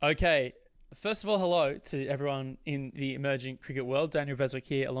Okay, first of all, hello to everyone in the emerging cricket world. Daniel Beswick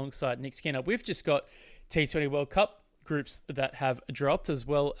here alongside Nick Skinner. We've just got T20 World Cup groups that have dropped, as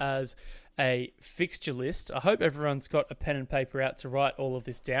well as a fixture list. I hope everyone's got a pen and paper out to write all of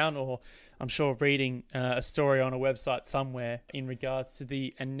this down, or I'm sure reading a story on a website somewhere in regards to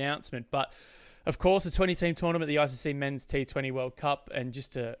the announcement. But of course, a 20-team tournament, the ICC Men's T20 World Cup, and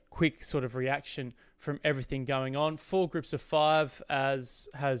just a quick sort of reaction from everything going on. 4 groups of 5, as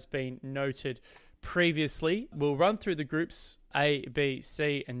has been noted previously. We'll run through the groups A, B,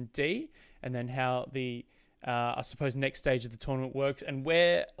 C, and D, and then how the, I suppose, next stage of the tournament works and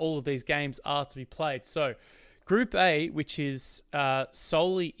where all of these games are to be played. So, Group A, which is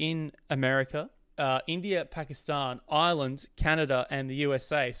solely in America, India, Pakistan, Ireland, Canada, and the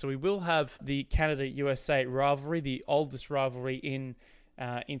USA. So we will have the Canada-USA rivalry, the oldest rivalry in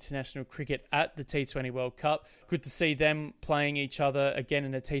international cricket at the T20 World Cup. Good to see them playing each other again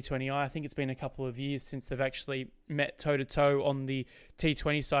in a T20I. I think it's been a couple of years since they've actually met toe-to-toe on the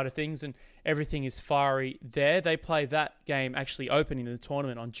T20 side of things, and everything is fiery there. They play that game actually opening the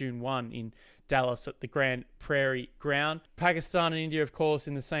tournament on June 1 in Dallas at the Grand Prairie Ground. Pakistan and India, of course,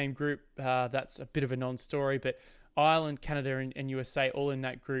 in the same group. That's a bit of a non-story, but Ireland, Canada, and USA all in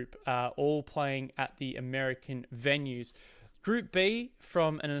that group, all playing at the American venues. Group B,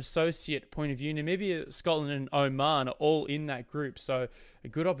 from an associate point of view, Namibia, Scotland, and Oman are all in that group. So a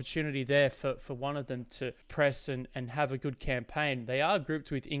good opportunity there for one of them to press and have a good campaign. They are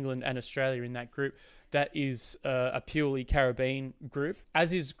grouped with England and Australia in that group. That is a purely Caribbean group,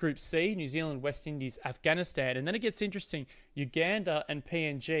 as is Group C, New Zealand, West Indies, Afghanistan. And then it gets interesting, Uganda and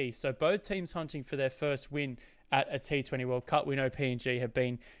PNG. So both teams hunting for their first win at a T20 World Cup. We know PNG have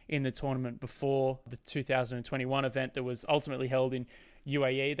been in the tournament before the 2021 event that was ultimately held in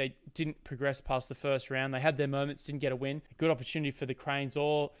UAE. They didn't progress past the first round. They had their moments, didn't get a win. A good opportunity for the Cranes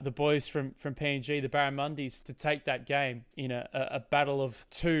or the boys from PNG, the Barramundis, to take that game in a battle of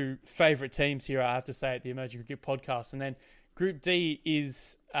two favourite teams here, I have to say, at the Emerging Cricket Podcast. And then Group D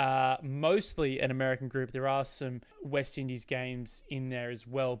is mostly an American group. There are some West Indies games in there as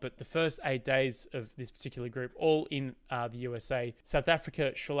well, but the first 8 days of this particular group, all in the USA. South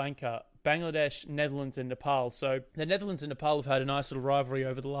Africa, Sri Lanka, Bangladesh, Netherlands, and Nepal. So the Netherlands and Nepal have had a nice little rivalry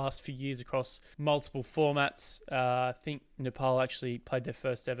over the last few years across multiple formats. I think Nepal actually played their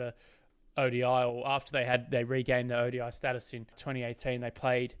first ever ODI, or after they regained their ODI status in 2018, they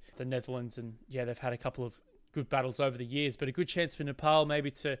played the Netherlands, and yeah, they've had a couple of good battles over the years, but a good chance for Nepal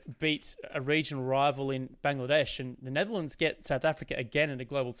maybe to beat a regional rival in Bangladesh. And the Netherlands get South Africa again in a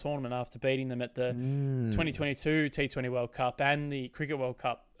global tournament after beating them at the 2022 T20 World Cup and the Cricket World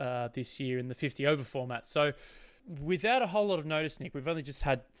Cup this year in the 50-over format. So without a whole lot of notice, Nick, we've only just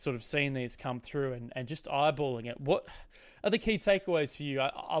had sort of seen these come through and just eyeballing it. What are the key takeaways for you?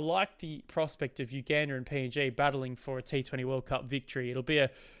 I like the prospect of Uganda and PNG battling for a T20 World Cup victory. It'll be a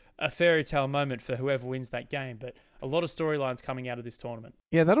fairy tale moment for whoever wins that game, but a lot of storylines coming out of this tournament.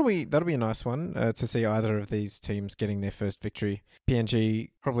 Yeah, that'll be a nice one to see either of these teams getting their first victory.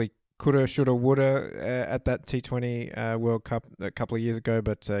 PNG probably coulda, shoulda, woulda at that T20 World Cup a couple of years ago,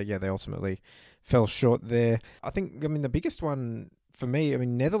 but yeah, they ultimately fell short there. I mean, the biggest one for me,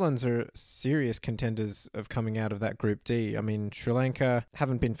 Netherlands are serious contenders of coming out of that Group D. I mean, Sri Lanka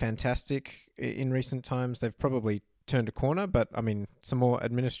haven't been fantastic in recent times. They've probably turned a corner, but I mean, some more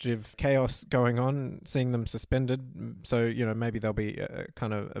administrative chaos going on, seeing them suspended, so maybe they'll be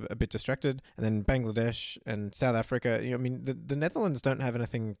kind of a bit distracted. And then Bangladesh and South Africa, the Netherlands don't have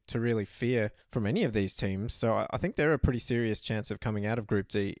anything to really fear from any of these teams, so I think they're a pretty serious chance of coming out of Group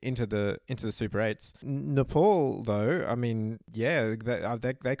D into the Super 8s. Nepal, though, I mean, yeah,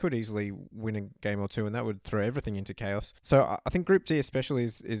 they could easily win a game or two, and that would throw everything into chaos. So I think Group D especially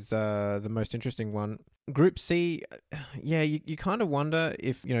is the most interesting one. Group C, yeah, you kind of wonder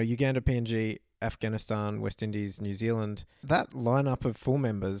if, Uganda, PNG, Afghanistan, West Indies, New Zealand, that lineup of full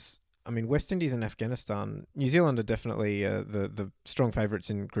members, I mean, West Indies and Afghanistan, New Zealand are definitely the strong favourites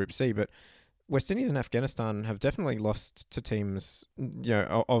in Group C, but West Indies and Afghanistan have definitely lost to teams,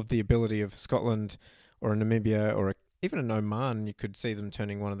 of the ability of Scotland or a Namibia or even an Oman. You could see them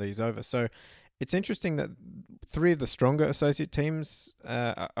turning one of these over. So it's interesting that 3 of the stronger associate teams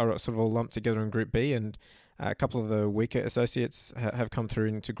are sort of all lumped together in Group B, and a couple of the weaker associates have come through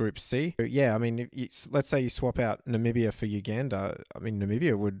into Group C. But yeah, I mean, let's say you swap out Namibia for Uganda. I mean,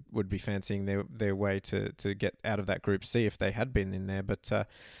 Namibia would be fancying their way to get out of that Group C if they had been in there, but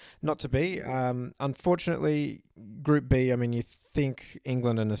not to be. Unfortunately, Group B, I mean, you think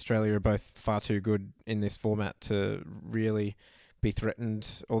England and Australia are both far too good in this format to really be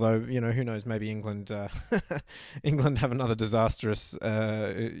threatened. Although, who knows? Maybe England, England have another disastrous,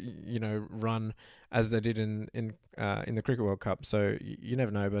 run as they did in the Cricket World Cup. So you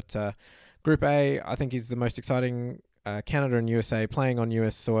never know. But Group A, I think, is the most exciting. Canada and USA playing on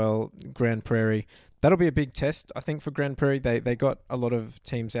US soil, Grand Prairie. That'll be a big test, I think, for Grand Prairie. They got a lot of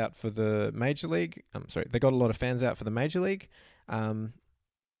teams out for the Major League. They got a lot of fans out for the Major League.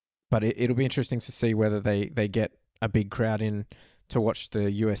 But it'll be interesting to see whether they get a big crowd in to watch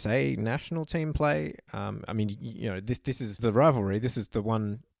the USA national team play. This is the rivalry. This is the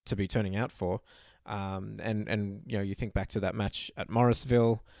one to be turning out for. And you think back to that match at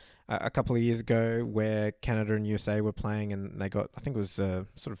Morrisville a couple of years ago where Canada and USA were playing, and they got, I think it was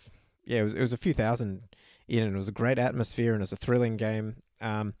it was a few thousand in, and it was a great atmosphere, and it was a thrilling game.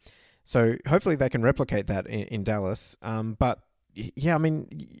 So hopefully they can replicate that in Dallas. But yeah, I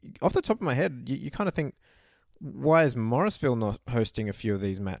mean, off the top of my head, you kind of think, why is Morrisville not hosting a few of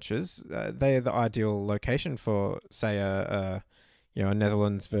these matches? They are the ideal location for, say, a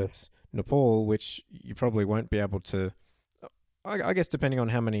Netherlands versus Nepal, which you probably won't be able to. I guess depending on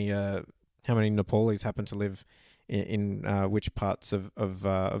how many Nepalese happen to live in which parts of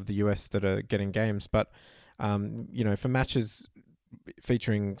the US that are getting games, but for matches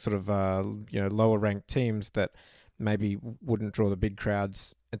featuring sort of lower ranked teams that maybe wouldn't draw the big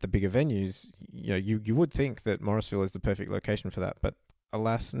crowds at the bigger venues, you would think that Morrisville is the perfect location for that, but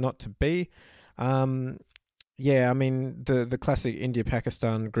alas, not to be. I mean, the classic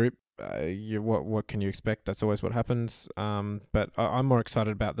India-Pakistan group, what can you expect? That's always what happens. But I'm more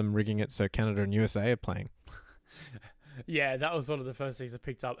excited about them rigging it so Canada and USA are playing. Yeah, that was one of the first things I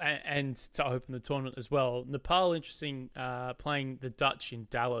picked up, and to open the tournament as well. Nepal, interesting, playing the Dutch in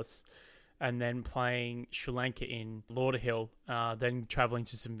Dallas, and then playing Sri Lanka in Lauderhill, then travelling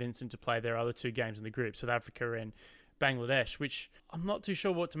to St Vincent to play their other two games in the group, South Africa and Bangladesh, which I'm not too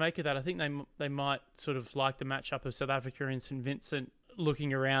sure what to make of that. I think they might sort of like the matchup of South Africa and St Vincent.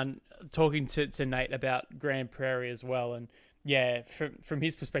 Looking around, talking to Nate about Grand Prairie as well, and yeah, from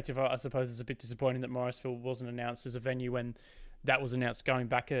his perspective, I suppose it's a bit disappointing that Morrisville wasn't announced as a venue when that was announced going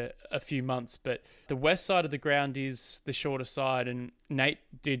back a few months. But the west side of the ground is the shorter side, and Nate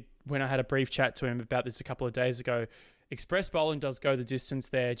did, when I had a brief chat to him about this a couple of days ago, express bowling does go the distance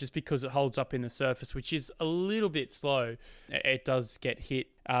there just because it holds up in the surface, which is a little bit slow. It does get hit.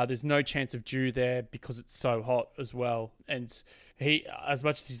 There's no chance of dew there because it's so hot as well. And he, as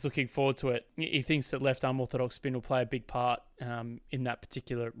much as he's looking forward to it, he thinks that left arm orthodox spin will play a big part in that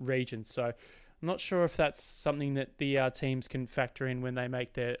particular region. So I'm not sure if that's something that the teams can factor in when they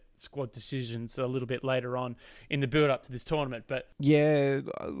make their squad decisions a little bit later on in the build-up to this tournament. But yeah,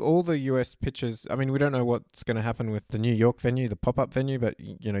 all the US pitches, I mean, we don't know what's going to happen with the New York venue, the pop-up venue, but,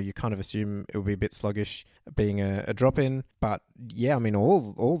 you kind of assume it will be a bit sluggish being a drop-in. But, yeah, I mean,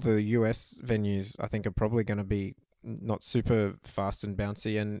 all the US venues, I think, are probably going to be not super fast and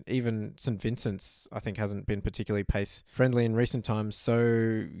bouncy, and even St Vincent's I think hasn't been particularly pace friendly in recent times.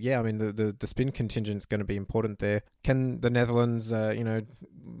 So yeah, I mean the spin contingent is going to be important there. Can the Netherlands,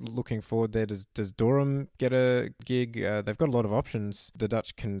 looking forward there, does Durham get a gig? They've got a lot of options. The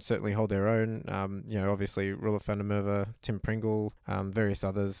Dutch can certainly hold their own. Obviously Roelof van der Merwe, Tim Pringle, various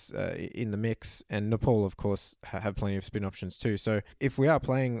others in the mix, and Nepal of course have plenty of spin options too. So if we are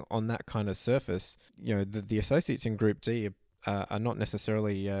playing on that kind of surface, the associates in Group D are not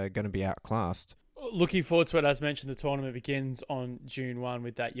necessarily going to be outclassed. Looking forward to it. As mentioned, the tournament begins on June 1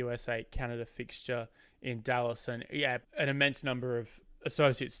 with that USA-Canada fixture in Dallas. And yeah, an immense number of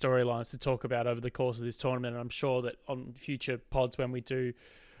associate storylines to talk about over the course of this tournament. And I'm sure that on future pods when we do,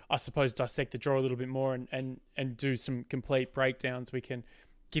 I suppose, dissect the draw a little bit more and do some complete breakdowns, we can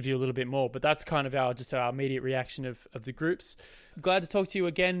give you a little bit more. But that's kind of our immediate reaction of the groups. Glad to talk to you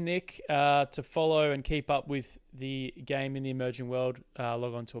again, Nick. To follow and keep up with the game in the emerging world,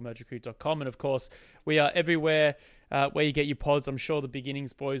 log on to emergingcricket.com. And of course, we are everywhere where you get your pods. I'm sure the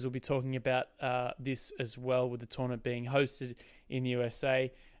Beginnings boys will be talking about this as well, with the tournament being hosted in the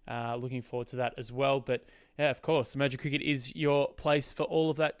USA. Looking forward to that as well. But yeah, of course, Emerging Cricket is your place for all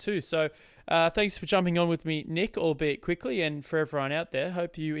of that too. So thanks for jumping on with me, Nick, albeit quickly. And for everyone out there,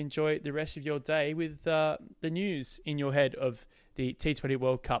 hope you enjoy the rest of your day with the news in your head of the T20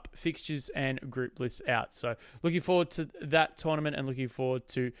 World Cup fixtures and group lists out. So looking forward to that tournament and looking forward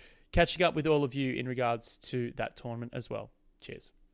to catching up with all of you in regards to that tournament as well. Cheers.